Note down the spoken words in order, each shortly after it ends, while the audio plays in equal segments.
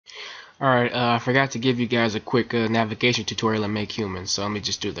Alright, I forgot to give you guys a quick navigation tutorial in Make Human, so let me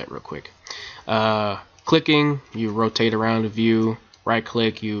just do that real quick. Clicking, you rotate around the view. Right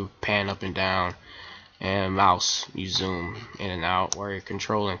click, you pan up and down. And mouse, you zoom in and out while you're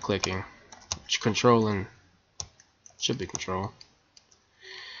controlling clicking. Controlling, should be control.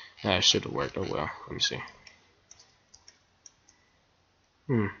 That should have worked. Oh well, let me see.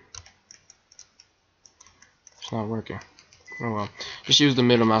 It's not working. Oh well, just use the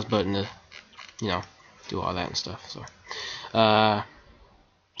middle mouse button to, do all that and stuff. So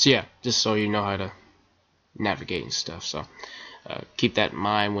yeah, just so you know how to navigate and stuff. So keep that in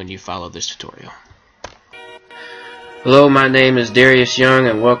mind when you follow this tutorial. Hello, my name is Darius Young,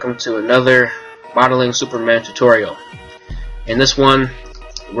 and welcome to another modeling Superman tutorial. In this one,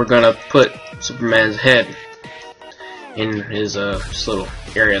 we're gonna put Superman's head in his this little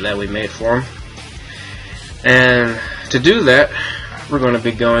area that we made for him. And to do that, we're going to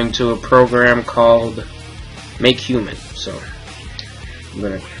be going to a program called Make-Human. So I'm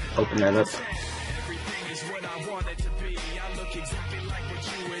going to open that up.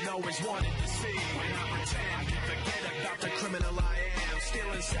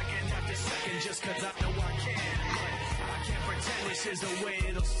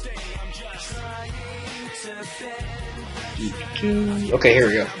 Okay, here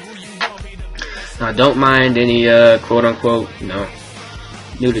we go. Now, don't mind any quote-unquote,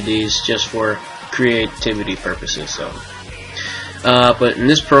 nudities, just for creativity purposes. So, but in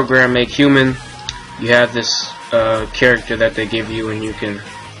this program, Make-Human, you have this character that they give you, and you can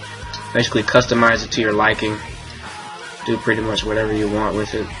basically customize it to your liking. Do pretty much whatever you want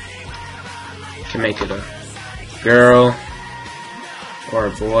with it. You can make it a girl or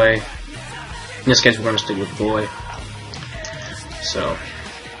a boy. In this case, we're going to stick with boy. So,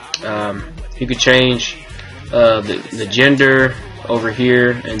 you could change the gender over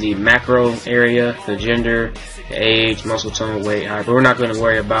here in the macro area, the gender, the age, muscle tone, weight, height. But we're not going to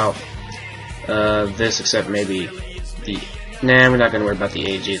worry about this, except maybe we're not going to worry about the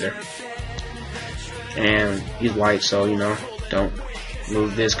age either. And he's white, so don't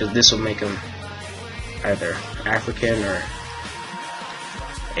move this, because this will make him either African or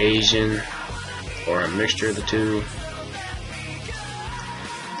Asian or a mixture of the two.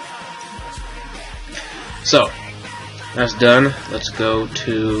 So, that's done. Let's go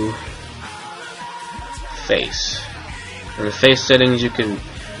to face. In the face settings, you can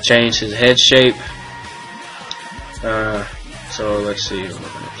change his head shape. So let's see what we're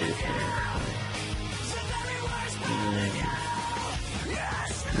gonna do here.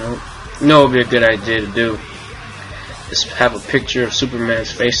 Nope. No, it would be a good idea to do is have a picture of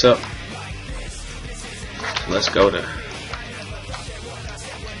Superman's face up. So let's go to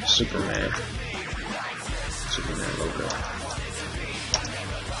Superman logo.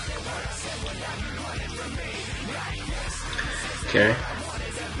 Okay.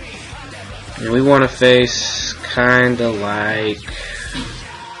 And we want a face kinda like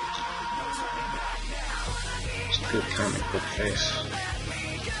just a good comic book face.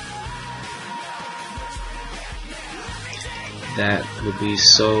 That would be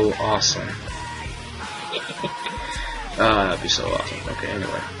so awesome. That'd be so awesome. Okay,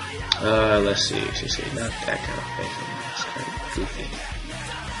 anyway. Let's see, not that kind of face. It's kind of goofy.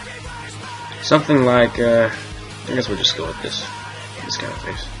 Something like, I guess we'll just go with this kind of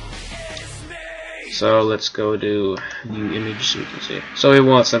face. So let's go to new image so we can see. So we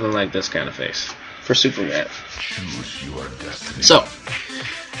want something like this kind of face for Superman. So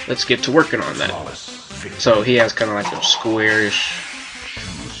let's get to working on that. So he has kind of like a squarish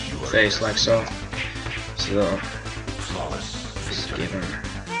face, like so. So let's give him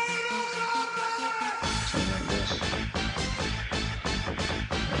something like this.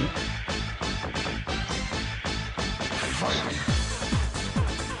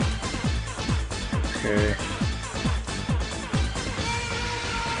 Okay.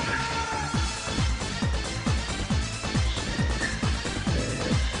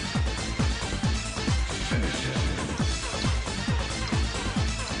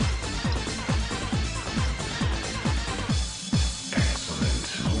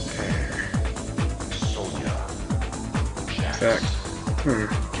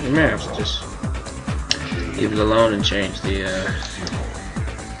 We may have to just leave it alone and change the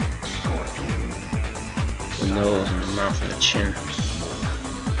nose and the mouth and the chin.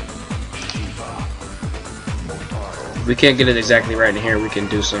 If we can't get it exactly right in here, we can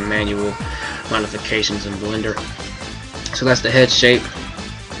do some manual modifications in Blender. So that's the head shape.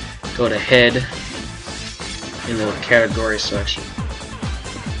 Go to head in the category section.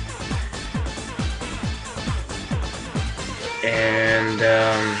 And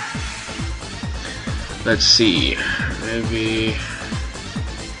Let's see. Maybe.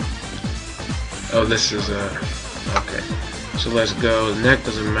 Oh, this is okay. So let's go. The neck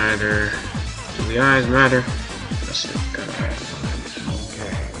doesn't matter. Do the eyes matter? Let's see.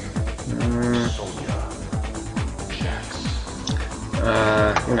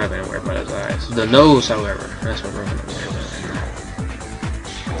 We're not gonna worry about his eyes. The nose, however, that's what we're gonna worry about.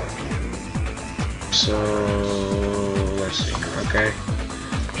 So let's see. Okay.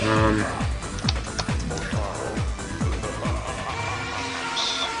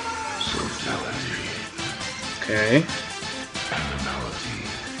 Okay.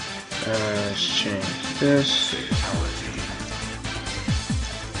 Let's change this.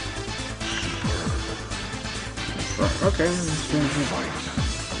 Okay. Okay.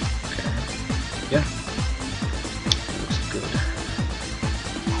 Yeah. Looks good.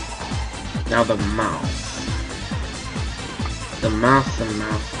 Now the mouth. The mouth.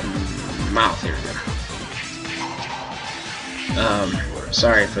 Here we go.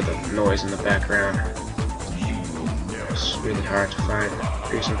 Sorry for the noise in the background. It's really hard to find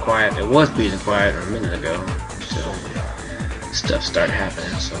peace and quiet. It was peace and quiet a minute ago, so stuff started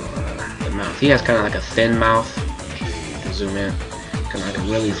happening. So the mouth. He has kind of like a thin mouth. You can zoom in. Kind of like a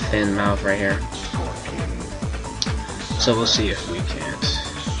really thin mouth right here. So we'll see if we can't.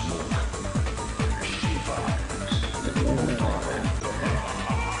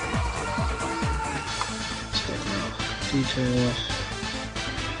 Details.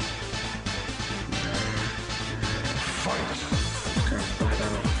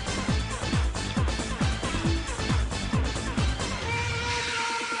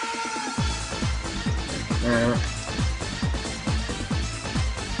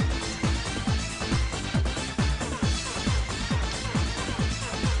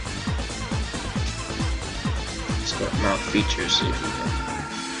 Let's go with mouth features, see if we can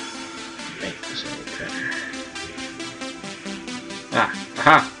make this any better.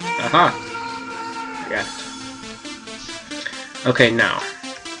 Aha! I got it. Okay, now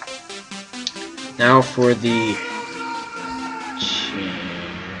for the chin.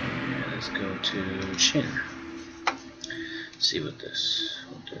 Let's go to chin. See what this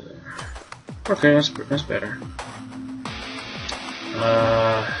will do. Okay, that's better.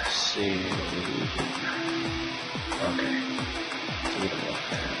 Let's see. Okay. So we don't want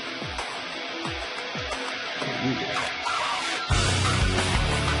that.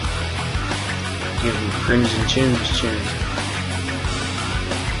 Give him crimson chin's chin.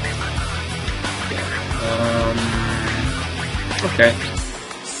 Okay.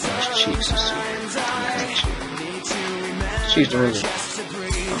 His cheeks, let's see. Okay, cheeks don't really.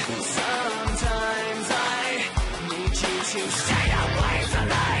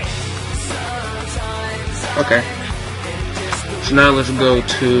 Okay. So now let's go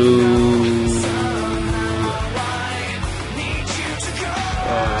to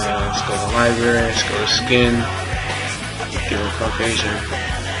let's go to library, let's go to skin, give him Caucasian,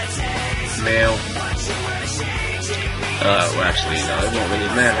 male. Well actually no, it won't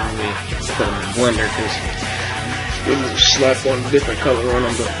really matter when we put him in Blender because we'll slap one different color on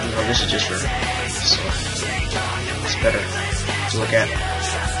him, but you know, this is just for so it's better to look at.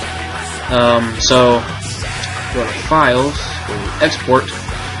 So go to files, go to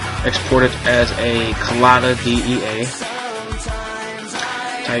export it as a Collada DEA.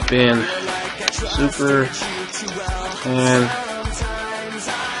 Type in super and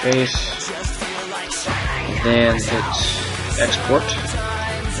face, then hit export.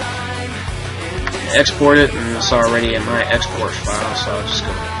 Export it, and it's already in my export file, so I'll just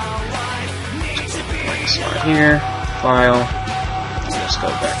go like slide here, file, let's go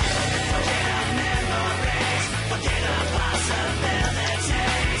back down.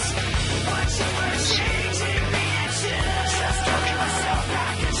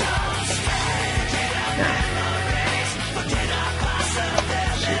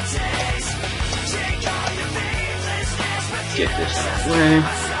 Get this out of the way.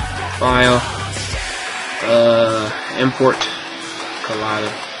 File. Import.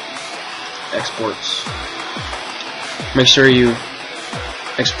 Collada. Exports. Make sure you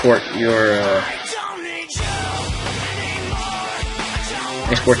export your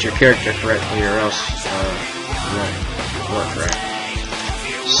character correctly, or else it won't work right.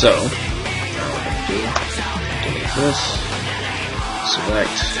 So now what I'm gonna do, delete this.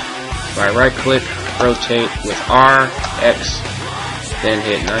 Select by right click, rotate with R, X, then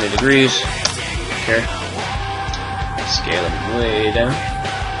hit 90 degrees. Okay. Scale him way down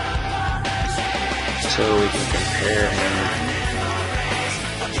so we can compare him.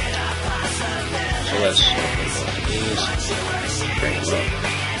 So let's open both of these, bring them up.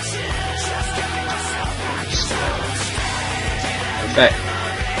 effect.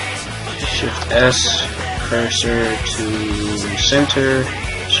 Shift S, cursor to center.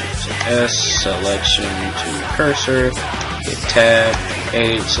 Shift S, selection to cursor. Hit tab,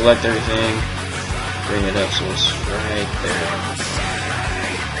 A, select everything. Bring it up so it's right there.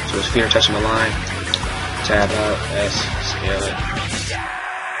 So his feet are touching the line. Tab out, S, scale it.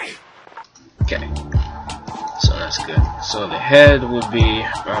 Okay. So that's good. So the head would be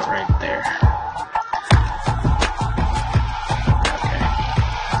about right there. Okay.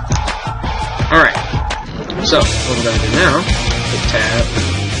 Alright. So what we're gonna do now, hit tab.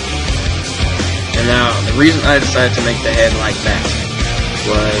 And now the reason I decided to make the head like that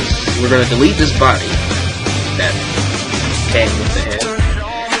was we're gonna delete this body that came with the head.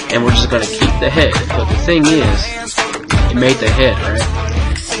 And we're just gonna keep the head. But the thing is, you made the head, right?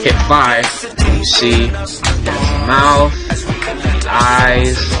 Hit 5, and you see the mouth, the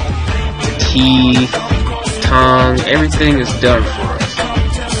eyes, the teeth, tongue, everything is done for us.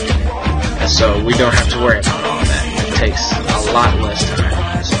 And so we don't have to worry about all that. It takes a lot less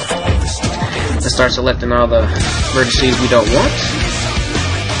time. So let's start selecting all the vertices we don't want.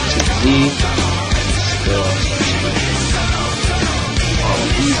 Z, still start selecting all of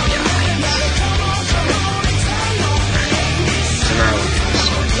these guys. So now we can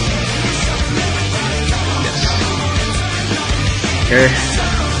select them. Yes. Okay.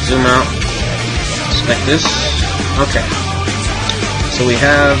 Zoom out. Select this. Okay. So we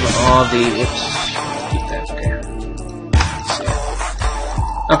have all the. Oops. Keep that there.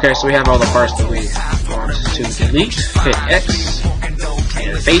 Okay. So we have all the parts that we want to delete. Hit X.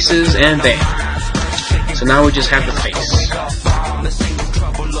 And faces and bam. So now we just have the face.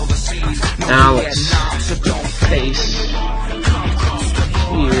 Now let's put the face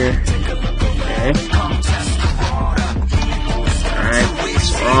here. Okay. Alright,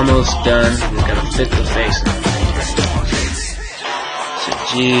 so we're almost done. We're gonna fit the face. So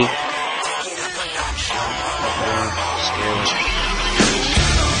G. Scale it.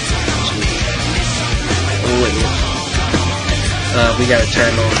 G. Oh wait. We gotta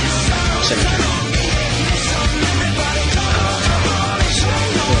turn on symmetry.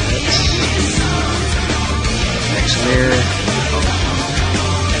 Mirror.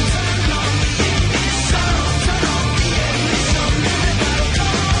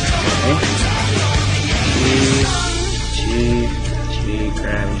 Okay. G,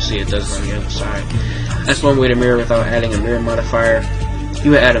 grab. You see it does it on the other side. That's one way to mirror without adding a mirror modifier.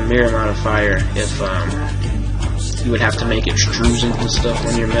 You would add a mirror modifier if you would have to make extrusions and stuff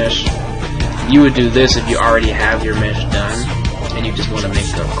on your mesh. You would do this if you already have your mesh done and you just want to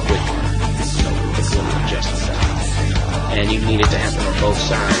make a quick little adjustment. And you need it to happen on both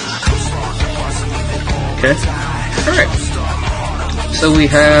sides. Okay? Alright. So we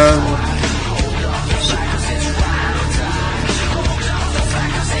have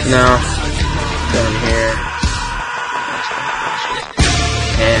now down here.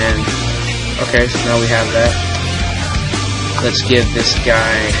 And okay, so now we have that. Let's give this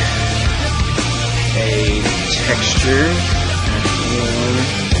guy a texture.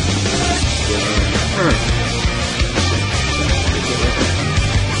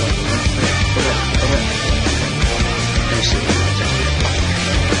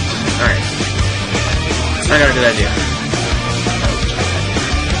 Alright. I got a good idea.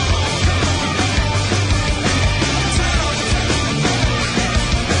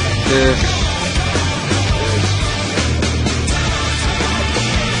 This.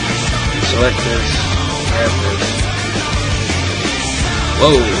 Select this. Grab this.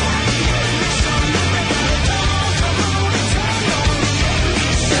 Whoa.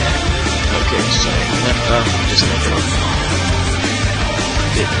 Okay, so just make it up.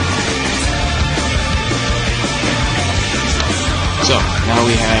 So now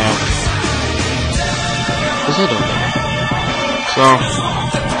we have this head over there. So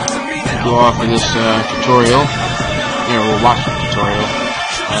go off of this tutorial. Here we'll watch the tutorial.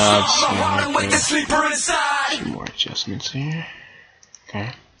 Some more adjustments here. Okay.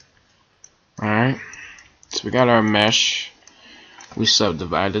 Alright. So we got our mesh. We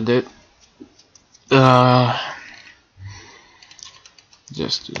subdivided it.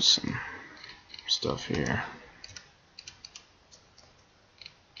 Just do some stuff here.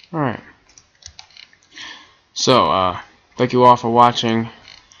 Alright. So, thank you all for watching,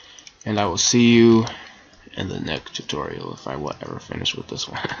 and I will see you in the next tutorial if I ever finish with this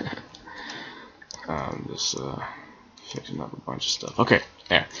one. Just fixing up a bunch of stuff. Okay,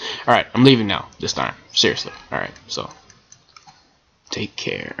 there. Alright, I'm leaving now, this time. Seriously. Alright, so take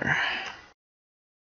care.